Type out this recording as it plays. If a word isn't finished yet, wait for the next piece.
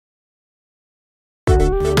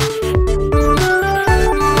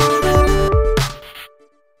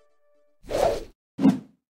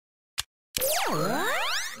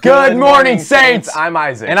Good morning, Saints! I'm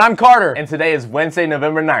Isaac. And I'm Carter. And today is Wednesday,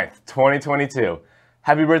 November 9th, 2022.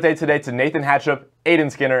 Happy birthday today to Nathan Hatchup,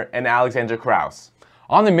 Aiden Skinner, and Alexandra Krause.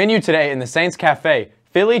 On the menu today in the Saints Cafe,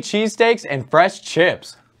 Philly cheesesteaks and fresh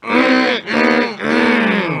chips.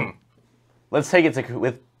 Let's take it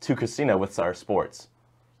to Christina with our sports.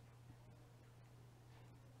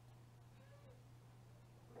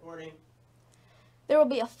 There will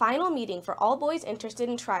be a final meeting for all boys interested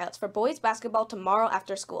in tryouts for boys basketball tomorrow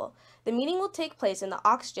after school. The meeting will take place in the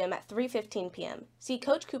Aux Gym at 3:15 p.m. See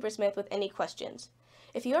Coach Coopersmith with any questions.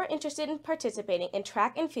 If you are interested in participating in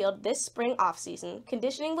track and field this spring off-season,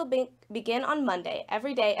 conditioning will begin on Monday,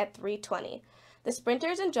 every day at 3:20. The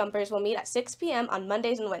sprinters and jumpers will meet at 6 p.m. on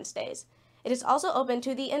Mondays and Wednesdays. It is also open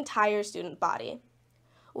to the entire student body.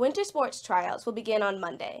 Winter sports tryouts will begin on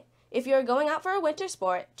Monday. If you are going out for a winter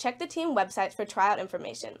sport, check the team websites for tryout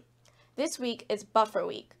information. This week is buffer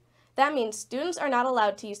week. That means students are not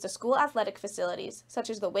allowed to use the school athletic facilities, such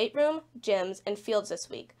as the weight room, gyms, and fields this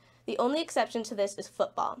week. The only exception to this is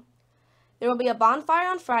football. There will be a bonfire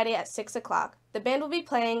on Friday at 6 o'clock. The band will be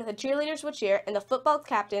playing, the cheerleaders will cheer, and the football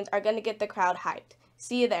captains are going to get the crowd hyped.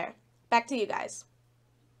 See you there. Back to you guys.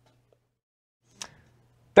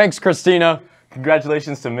 Thanks, Christina.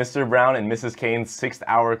 Congratulations to Mr. Brown and Mrs. Kane's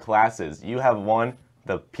 6th-hour classes. You have won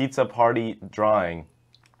the pizza party drawing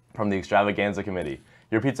from the Extravaganza Committee.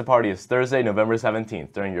 Your pizza party is Thursday, November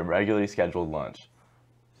 17th during your regularly scheduled lunch.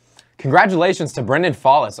 Congratulations to Brendan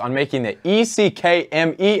Follis on making the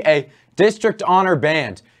ECKMEA District Honor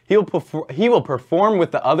Band. He will perform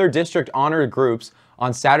with the other District Honor groups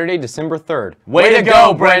on Saturday, December 3rd. Way to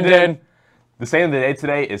go, Brendan! The saint of the day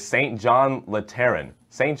today is St. John Lateran.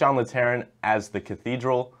 St. John Lateran, as the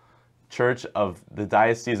Cathedral Church of the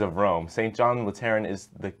Diocese of Rome. St. John Lateran is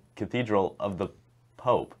the cathedral of the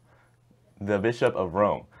Pope, the Bishop of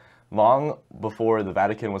Rome. Long before the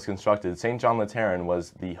Vatican was constructed, St. John Lateran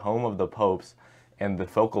was the home of the popes and the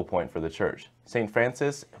focal point for the church. St.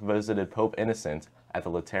 Francis visited Pope Innocent at the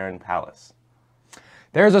Lateran Palace.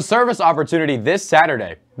 There's a service opportunity this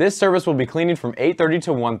Saturday. This service will be cleaning from 8:30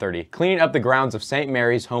 to 1:30, cleaning up the grounds of St.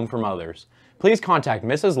 Mary's Home for Mothers. Please contact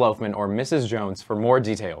Mrs. Loafman or Mrs. Jones for more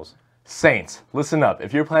details. Saints, listen up.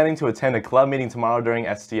 If you're planning to attend a club meeting tomorrow during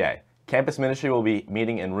STA, campus ministry will be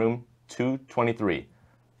meeting in room 223.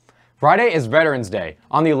 Friday is Veterans Day.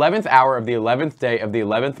 On the 11th hour of the 11th day of the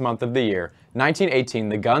 11th month of the year, 1918,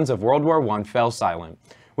 the guns of World War I fell silent.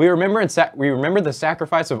 We remember the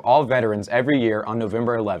sacrifice of all veterans every year on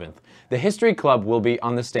November 11th. The History Club will be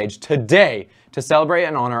on the stage today to celebrate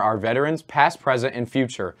and honor our veterans, past, present, and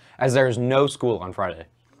future, as there is no school on Friday.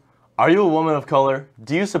 Are you a woman of color?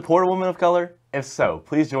 Do you support a woman of color? If so,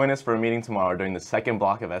 please join us for a meeting tomorrow during the second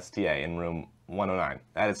block of STA in room 109.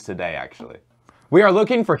 That is today, actually. We are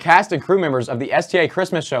looking for cast and crew members of the STA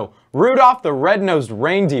Christmas show, Rudolph the Red-Nosed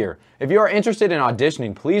Reindeer. If you are interested in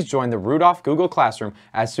auditioning, please join the Rudolph Google Classroom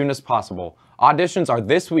as soon as possible. Auditions are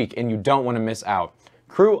this week and you don't want to miss out.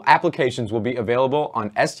 Crew applications will be available on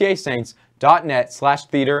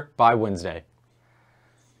stasaints.net/theater by Wednesday.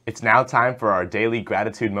 It's now time for our daily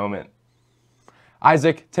gratitude moment.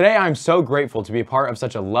 Isaac, today I am so grateful to be a part of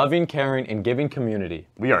such a loving, caring, and giving community.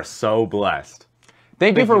 We are so blessed.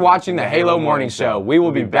 Thank you for watching the Halo Morning Show. We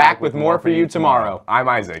will be back with more for you tomorrow. I'm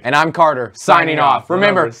Isaac. And I'm Carter, signing off.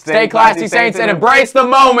 Remember, stay classy, Saints, and embrace the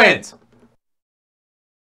moment!